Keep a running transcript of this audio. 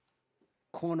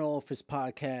Corner Office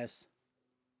Podcast.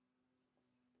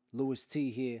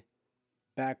 Llc'S here,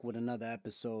 back with another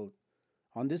episode.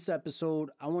 On this episode,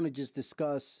 I want to just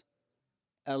discuss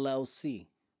LLC.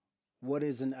 What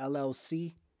is an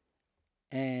LLC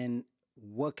and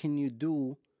what can you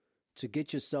do to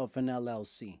get yourself an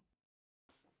LLC?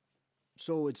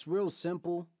 So it's real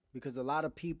simple because a lot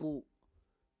of people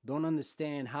don't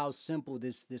understand how simple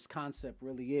this concept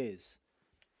really is.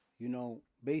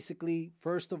 Basically,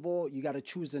 first of all, you got to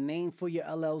choose a name for your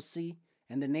LLC,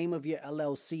 and the name of your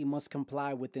LLC must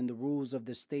comply within the rules of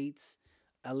the state's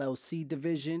LLC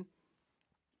division.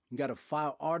 You got to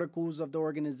file articles of the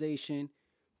organization,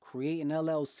 create an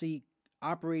LLC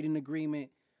operating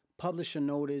agreement, publish a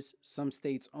notice, some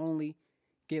states only,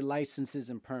 get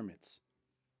licenses and permits.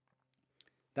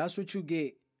 That's what you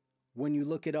get when you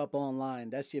look it up online.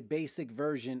 That's your basic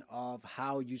version of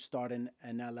how you start an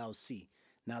LLC.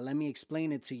 Now, let me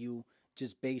explain it to you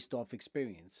just based off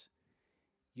experience.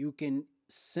 You can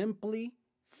simply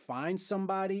find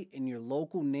somebody in your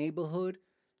local neighborhood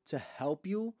to help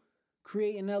you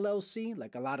create an LLC,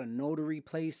 like a lot of notary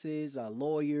places,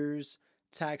 lawyers,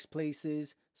 tax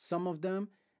places. Some of them,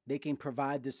 they can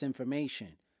provide this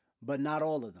information, but not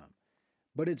all of them.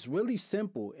 But it's really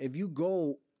simple. If you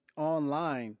go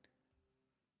online,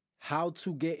 how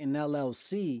to get an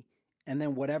LLC, and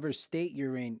then whatever state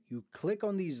you're in, you click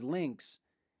on these links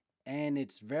and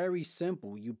it's very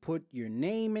simple. You put your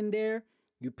name in there,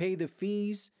 you pay the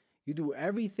fees, you do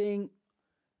everything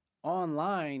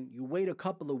online, you wait a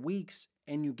couple of weeks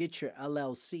and you get your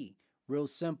LLC. Real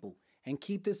simple. And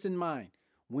keep this in mind.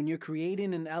 When you're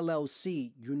creating an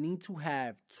LLC, you need to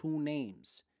have two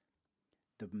names.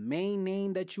 The main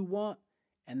name that you want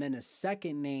and then a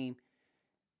second name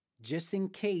just in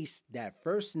case that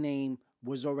first name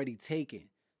was already taken.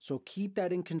 So keep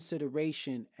that in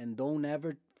consideration and don't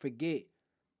ever forget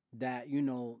that,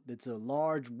 it's a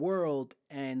large world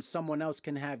and someone else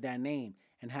can have that name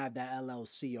and have that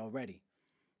LLC already.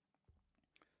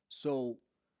 So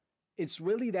it's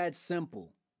really that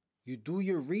simple. You do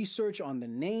your research on the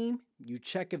name, you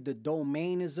check if the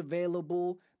domain is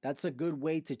available. That's a good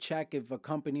way to check if a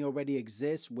company already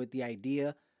exists with the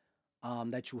idea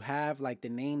that you have, like the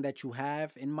name that you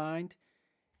have in mind.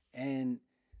 And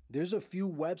there's a few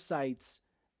websites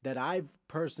that I've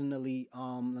personally,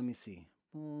 let me see.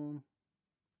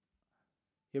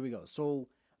 Here we go. So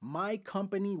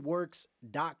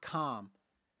mycompanyworks.com,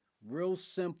 real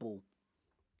simple.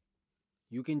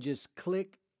 You can just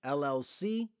click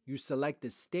LLC, you select the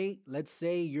state. Let's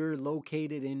say you're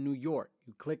located in New York.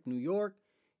 You click New York,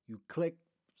 you click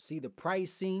see the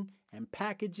pricing and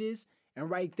packages, and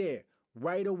right there,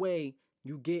 right away,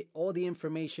 you get all the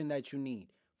information that you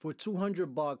need. For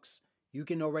 $200, you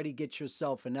can already get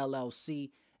yourself an LLC,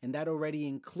 and that already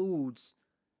includes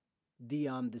the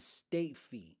state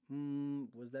fee.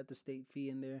 Was that the state fee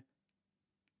in there?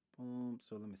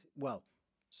 So let me see. Well,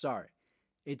 sorry.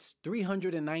 It's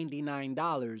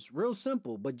 $399. Real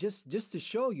simple, but just to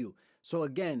show you. So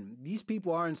again, these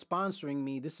people aren't sponsoring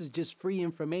me. This is just free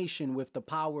information with the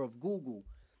power of Google,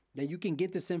 that you can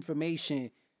get this information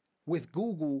with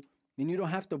Google. And you don't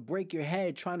have to break your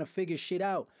head trying to figure shit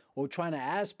out or trying to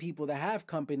ask people that have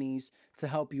companies to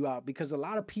help you out, because a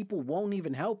lot of people won't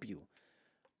even help you.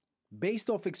 Based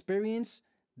off experience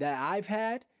that I've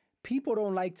had, people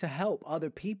don't like to help other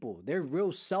people. They're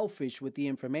real selfish with the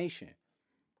information.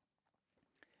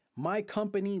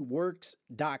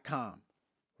 mycompanyworks.com.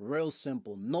 Real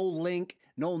simple. No link,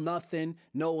 no nothing.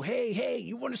 No, hey,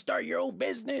 you want to start your own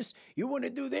business? You want to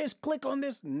do this? Click on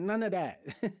this. None of that.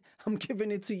 I'm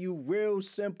giving it to you real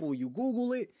simple. You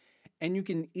Google it and you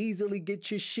can easily get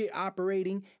your shit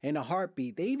operating in a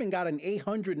heartbeat. They even got an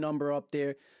 800 number up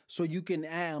there so you can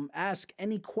ask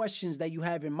any questions that you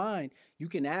have in mind. You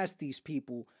can ask these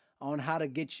people on how to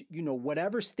get,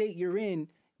 whatever state you're in,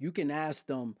 you can ask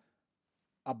them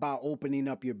about opening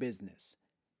up your business.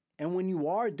 And when you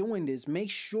are doing this, make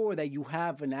sure that you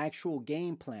have an actual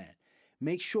game plan.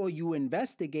 Make sure you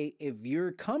investigate if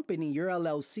your company, your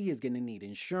LLC, is going to need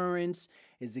insurance.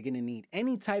 Is it going to need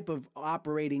any type of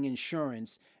operating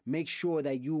insurance? Make sure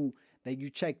that you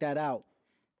check that out.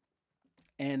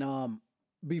 And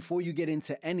before you get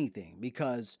into anything,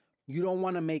 because you don't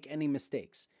want to make any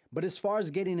mistakes. But as far as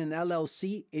getting an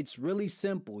LLC, it's really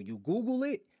simple. You Google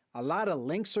it. A lot of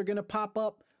links are going to pop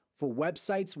up for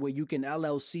websites where you can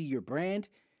LLC your brand.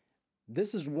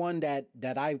 This is one that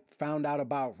I found out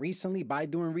about recently by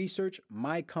doing research,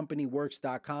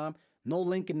 mycompanyworks.com. No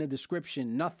link in the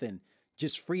description, nothing,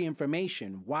 just free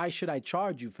information. Why should I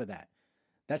charge you for that?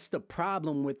 That's the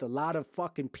problem with a lot of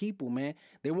fucking people, man.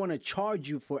 They want to charge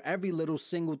you for every little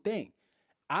single thing.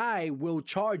 I will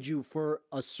charge you for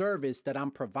a service that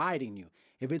I'm providing you.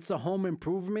 If it's a home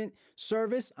improvement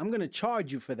service, I'm going to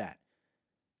charge you for that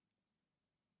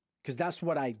because that's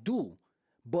what I do.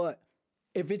 But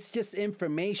if it's just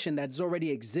information that's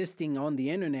already existing on the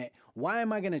internet, why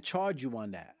am I going to charge you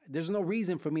on that? There's no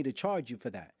reason for me to charge you for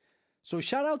that. So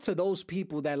shout out to those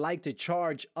people that like to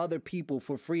charge other people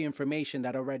for free information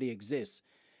that already exists.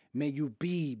 May you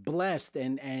be blessed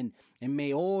and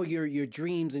may all your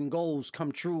dreams and goals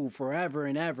come true forever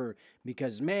and ever.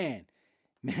 Because man,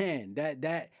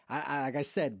 that like I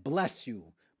said, bless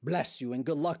you, and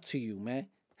good luck to you, man.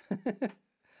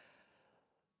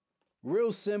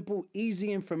 Real simple,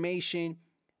 easy information.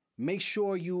 Make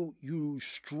sure you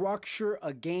structure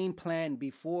a game plan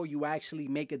before you actually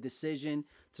make a decision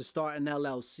to start an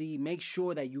LLC. Make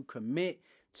sure that you commit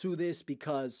to this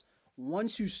because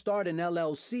once you start an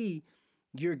LLC,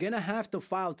 you're going to have to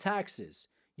file taxes.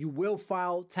 You will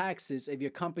file taxes if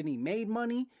your company made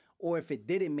money or if it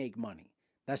didn't make money.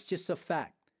 That's just a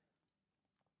fact.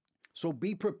 So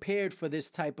be prepared for this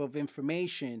type of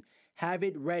information. Have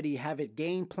it ready, have it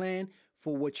game plan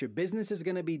for what your business is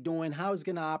going to be doing, how it's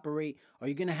going to operate. Are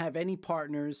you going to have any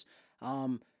partners?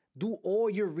 Do all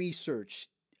your research.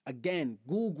 Again,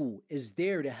 Google is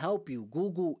there to help you.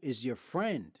 Google is your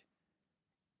friend.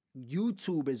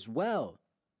 YouTube as well.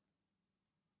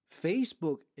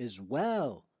 Facebook as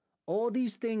well. All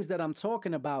these things that I'm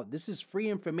talking about, this is free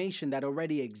information that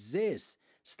already exists.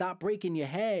 Stop breaking your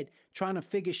head trying to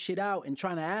figure shit out and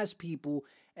trying to ask people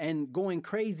and going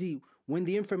crazy when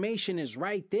the information is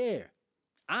right there.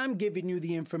 I'm giving you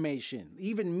the information,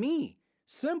 even me.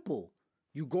 Simple.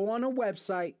 You go on a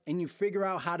website and you figure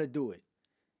out how to do it.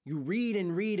 You read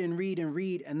and read and read and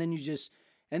read, and then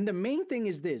and the main thing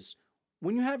is this.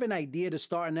 When you have an idea to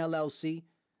start an LLC,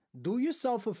 do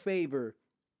yourself a favor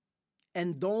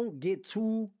and don't get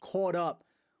too caught up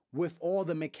with all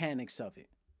the mechanics of it.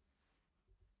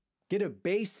 Get a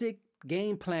basic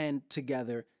game plan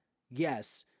together,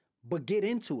 yes, but get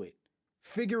into it.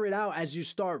 Figure it out as you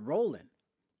start rolling.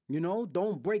 You know,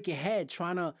 don't break your head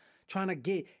trying to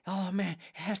get, oh man,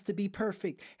 it has to be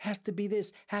perfect, has to be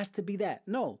this, has to be that.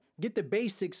 No, get the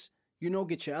basics, you know,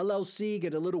 get your LLC,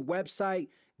 get a little website,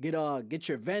 get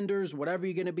your vendors, whatever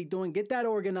you're going to be doing, get that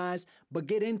organized, but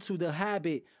get into the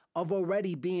habit of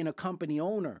already being a company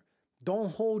owner.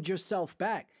 Don't hold yourself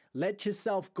back. Let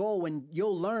yourself go and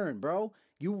you'll learn, bro.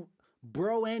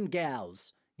 Bro and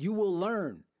gals, you will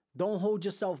learn. Don't hold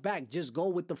yourself back. Just go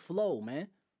with the flow, man.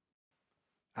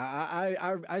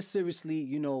 I seriously,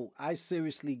 you know, I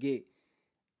seriously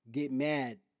get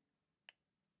mad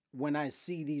when I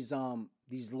see these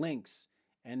links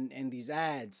and these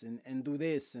ads and do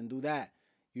this and do that.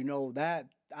 You know, that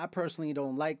I personally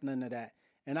don't like none of that.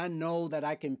 And I know that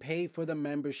I can pay for the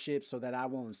membership so that I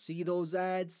won't see those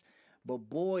ads. But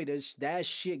boy, that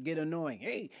shit get annoying.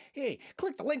 Hey,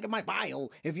 click the link in my bio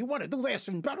if you want to do this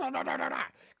and blah, blah, blah, blah, blah.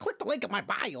 Click the link in my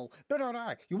bio. Blah, blah,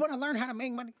 blah. You want to learn how to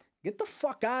make money? Get the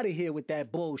fuck out of here with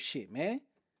that bullshit, man.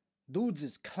 Dudes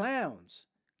is clowns.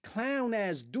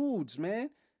 Clown-ass dudes,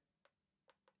 man.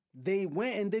 They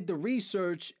went and did the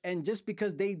research, and just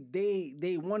because they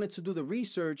wanted to do the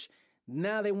research,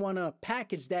 now they want to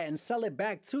package that and sell it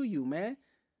back to you, man.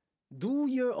 Do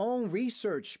your own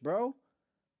research, bro.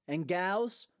 And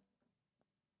gals,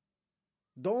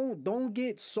 don't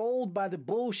get sold by the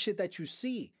bullshit that you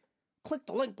see. Click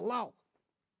the link below.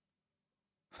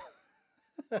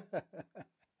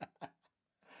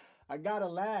 I gotta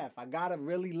laugh. I gotta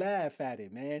really laugh at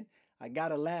it, man. I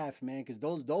gotta laugh, man, because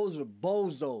those are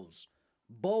bozos.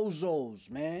 Bozos,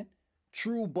 man.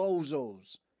 True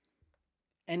bozos.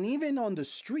 And even on the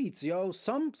streets, yo,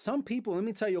 some people, let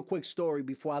me tell you a quick story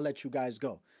before I let you guys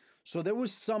go. So there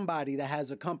was somebody that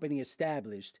has a company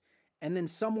established, and then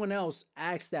someone else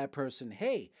asked that person,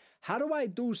 hey, how do I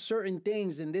do certain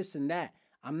things and this and that?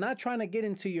 I'm not trying to get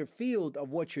into your field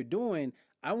of what you're doing.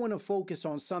 I want to focus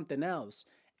on something else.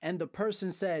 And the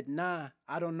person said, nah,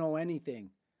 I don't know anything.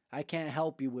 I can't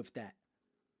help you with that.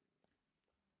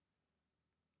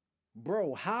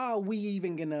 Bro, how are we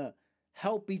even going to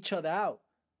help each other out?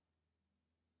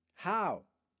 How?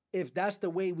 If that's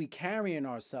the way we carrying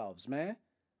ourselves, man.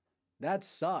 That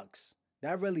sucks.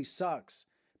 That really sucks.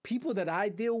 People that I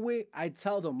deal with, I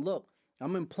tell them, look,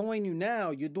 I'm employing you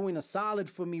now. You're doing a solid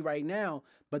for me right now.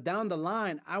 But down the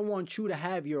line, I want you to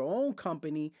have your own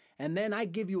company. And then I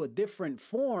give you a different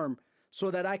form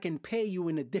so that I can pay you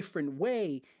in a different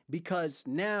way. Because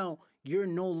now you're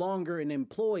no longer an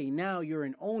employee. Now you're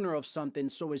an owner of something.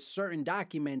 So it's certain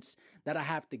documents that I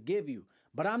have to give you.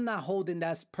 But I'm not holding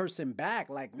that person back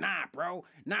like, nah, bro,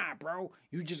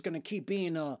 you just gonna keep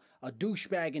being a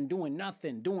douchebag and doing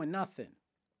nothing.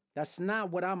 That's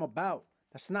not what I'm about.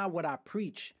 That's not what I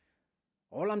preach.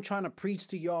 All I'm trying to preach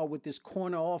to y'all with this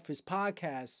Corner Office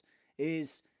podcast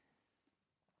is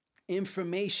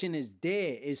information is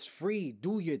there. It's free.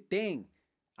 Do your thing.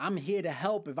 I'm here to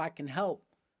help if I can help.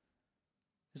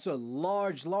 There's a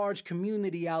large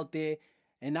community out there,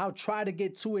 and I'll try to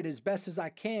get to it as best as I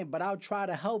can, but I'll try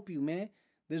to help you, man.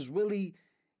 It's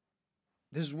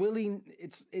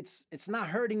not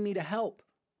hurting me to help.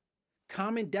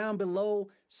 Comment down below,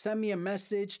 send me a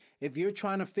message. If you're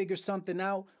trying to figure something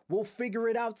out, we'll figure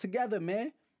it out together,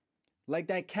 man. Like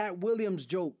that Cat Williams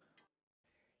joke.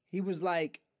 He was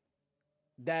like,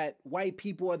 that white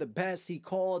people are the best. He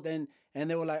called and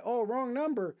they were like, oh, wrong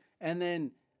number. And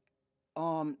then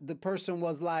the person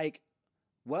was like,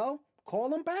 well, call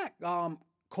them back.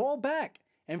 Call back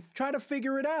and try to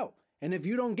figure it out. And if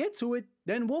you don't get to it,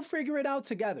 then we'll figure it out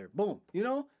together. Boom. You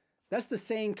know, that's the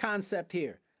same concept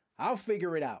here. I'll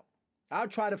figure it out. I'll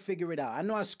try to figure it out. I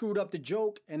know I screwed up the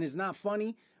joke and it's not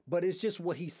funny, but it's just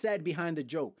what he said behind the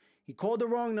joke. He called the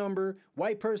wrong number.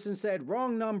 White person said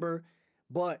wrong number,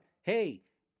 but hey,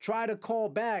 try to call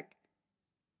back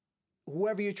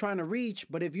whoever you're trying to reach.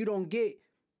 But if you don't get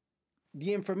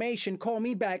the information, call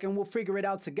me back and we'll figure it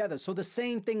out together. So the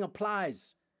same thing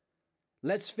applies.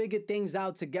 Let's figure things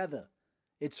out together.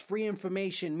 It's free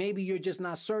information. Maybe you're just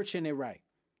not searching it right.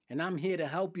 And I'm here to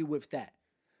help you with that.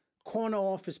 Corner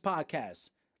Office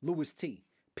Podcast, Llc's.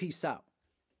 Peace out.